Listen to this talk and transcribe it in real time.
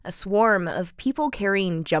A swarm of people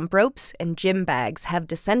carrying jump ropes and gym bags have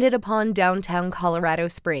descended upon downtown Colorado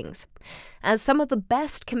Springs. As some of the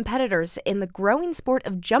best competitors in the growing sport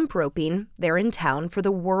of jump roping, they're in town for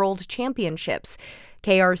the World Championships.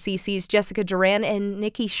 KRCC's Jessica Duran and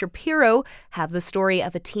Nikki Shapiro have the story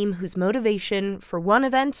of a team whose motivation for one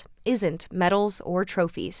event isn't medals or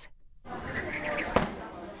trophies.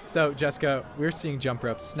 So, Jessica, we're seeing jump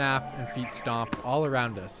ropes snap and feet stomp all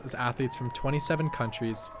around us as athletes from 27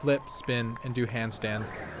 countries flip, spin, and do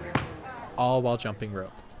handstands, all while jumping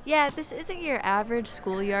rope. Yeah, this isn't your average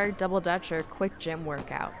schoolyard double dutch or quick gym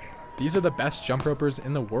workout. These are the best jump ropers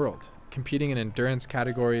in the world, competing in endurance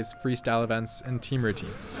categories, freestyle events, and team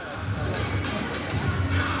routines.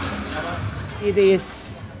 It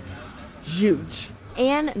is huge.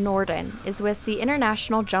 Anne Norden is with the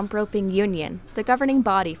International Jump Roping Union, the governing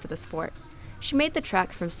body for the sport. She made the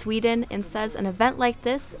trek from Sweden and says an event like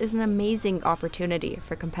this is an amazing opportunity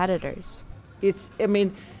for competitors.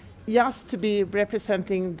 Just to be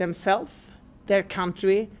representing themselves, their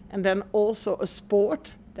country, and then also a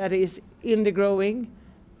sport that is in the growing.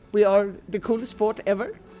 We are the coolest sport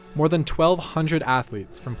ever. More than 1,200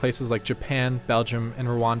 athletes from places like Japan, Belgium, and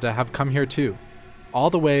Rwanda have come here too, all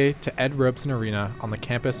the way to Ed Robson Arena on the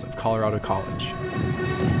campus of Colorado College.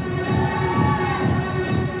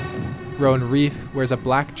 Rowan Reef wears a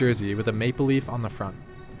black jersey with a maple leaf on the front.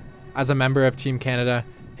 As a member of Team Canada,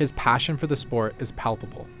 his passion for the sport is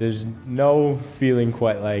palpable. There's no feeling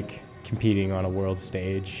quite like competing on a world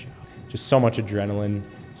stage. Just so much adrenaline,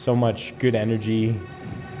 so much good energy.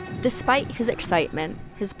 Despite his excitement,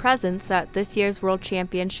 his presence at this year's World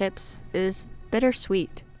Championships is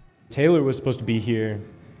bittersweet. Taylor was supposed to be here,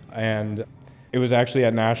 and it was actually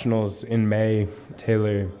at Nationals in May.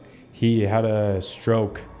 Taylor, he had a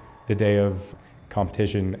stroke the day of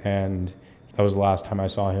competition, and that was the last time I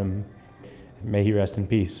saw him. May he rest in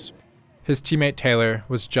peace. His teammate Taylor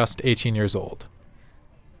was just 18 years old.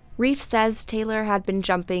 Reef says Taylor had been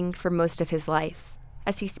jumping for most of his life.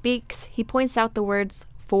 As he speaks, he points out the words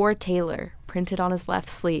 "For Taylor" printed on his left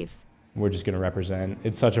sleeve. We're just going to represent.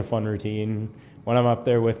 It's such a fun routine. When I'm up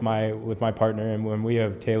there with my partner and when we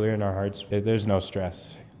have Taylor in our hearts, there's no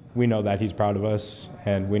stress. We know that he's proud of us,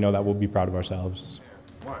 and we know that we'll be proud of ourselves.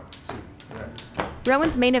 1, 2, 3.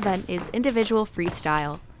 Rowan's main event is individual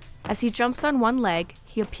freestyle. As he jumps on one leg,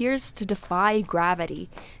 he appears to defy gravity,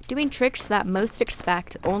 doing tricks that most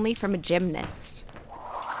expect only from a gymnast.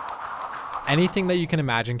 Anything that you can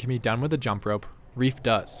imagine can be done with a jump rope, Reef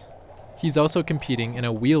does. He's also competing in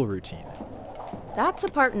a wheel routine. That's a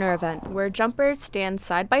partner event where jumpers stand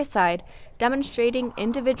side by side, demonstrating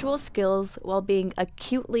individual skills while being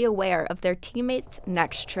acutely aware of their teammates'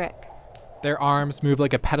 next trick. Their arms move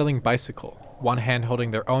like a pedaling bicycle, one hand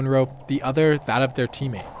holding their own rope, the other that of their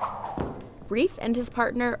teammate. Reef and his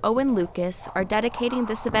partner Owen Lucas are dedicating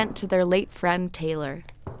this event to their late friend Taylor.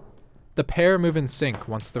 The pair move in sync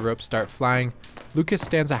once the ropes start flying. Lucas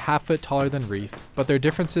stands a half foot taller than Reef, but their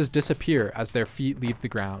differences disappear as their feet leave the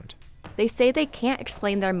ground. They say they can't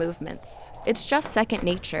explain their movements. It's just second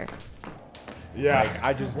nature. Yeah,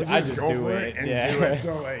 I just go do for it. and Yeah. do it.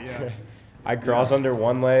 So yeah. I cross under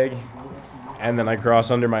one leg, and then I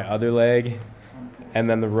cross under my other leg, and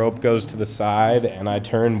then the rope goes to the side, and I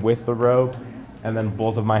turn with the rope, and then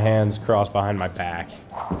both of my hands cross behind my back.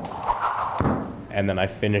 And then I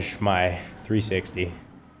finish my 360.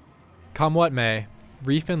 Come what may,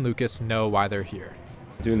 Reef and Lucas know why they're here.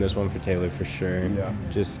 Doing this one for Taylor for sure. Yeah.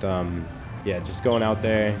 Just going out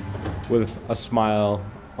there with a smile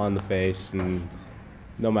on the face, and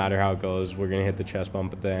no matter how it goes, we're gonna hit the chest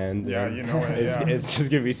bump at the end. Yeah, you know it. Yeah. It's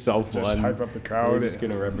just gonna be so fun. Just hype up the crowd. We're just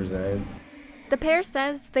gonna represent. The pair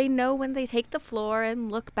says they know when they take the floor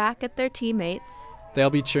and look back at their teammates.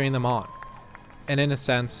 They'll be cheering them on. And in a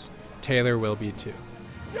sense, Taylor will be too.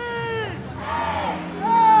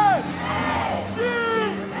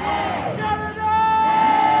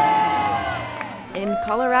 In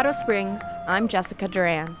Colorado Springs, I'm Jessica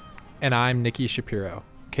Duran. And I'm Nikki Shapiro,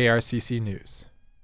 KRCC News.